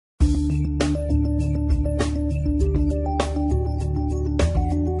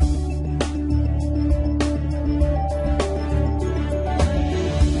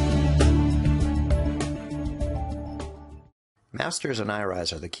Masters and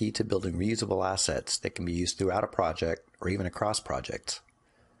iRise are the key to building reusable assets that can be used throughout a project or even across projects.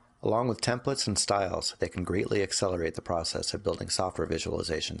 Along with templates and styles, they can greatly accelerate the process of building software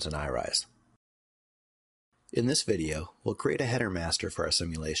visualizations in iRise. In this video, we'll create a header master for our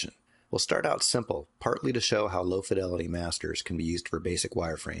simulation. We'll start out simple, partly to show how low-fidelity masters can be used for basic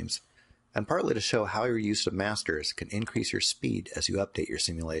wireframes, and partly to show how your use of masters can increase your speed as you update your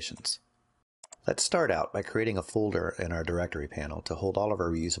simulations. Let's start out by creating a folder in our directory panel to hold all of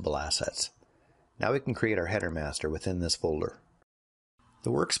our reusable assets. Now we can create our header master within this folder. The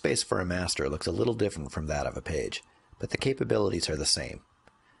workspace for a master looks a little different from that of a page, but the capabilities are the same.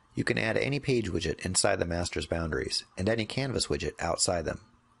 You can add any page widget inside the master's boundaries and any canvas widget outside them.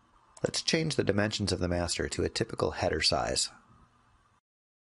 Let's change the dimensions of the master to a typical header size.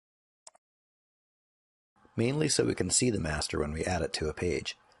 Mainly so we can see the master when we add it to a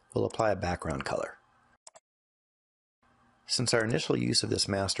page, we'll apply a background color. Since our initial use of this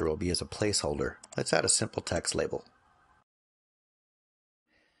master will be as a placeholder, let's add a simple text label.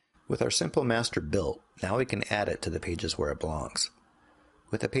 With our simple master built, now we can add it to the pages where it belongs.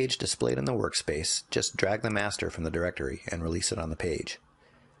 With the page displayed in the workspace, just drag the master from the directory and release it on the page.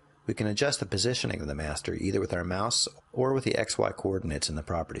 We can adjust the positioning of the master either with our mouse or with the XY coordinates in the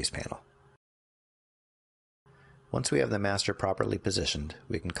Properties panel. Once we have the master properly positioned,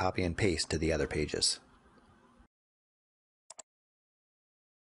 we can copy and paste to the other pages.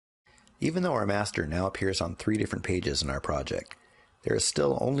 Even though our master now appears on 3 different pages in our project, there is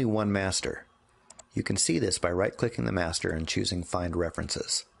still only one master. You can see this by right-clicking the master and choosing Find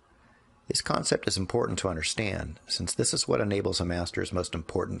References. This concept is important to understand, since this is what enables a master's most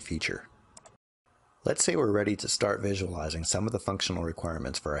important feature. Let's say we're ready to start visualizing some of the functional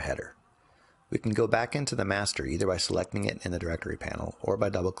requirements for a header. We can go back into the master either by selecting it in the directory panel or by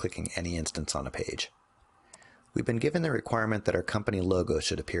double-clicking any instance on a page. We've been given the requirement that our company logo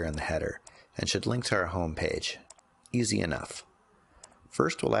should appear in the header and should link to our home page. Easy enough.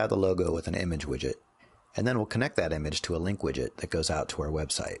 First, we'll add the logo with an image widget, and then we'll connect that image to a link widget that goes out to our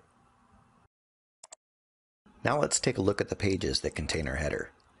website. Now let's take a look at the pages that contain our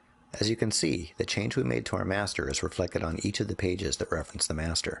header. As you can see, the change we made to our master is reflected on each of the pages that reference the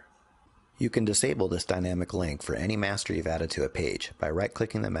master. You can disable this dynamic link for any master you've added to a page by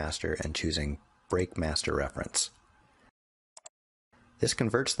right-clicking the master and choosing Break Master Reference. This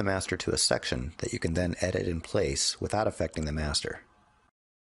converts the master to a section that you can then edit in place without affecting the master.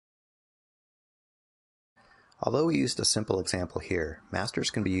 Although we used a simple example here, masters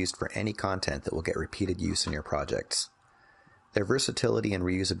can be used for any content that will get repeated use in your projects. Their versatility and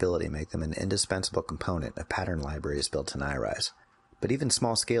reusability make them an indispensable component of pattern libraries built in iRise, but even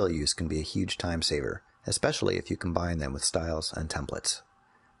small-scale use can be a huge time saver, especially if you combine them with styles and templates.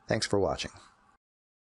 Thanks for watching.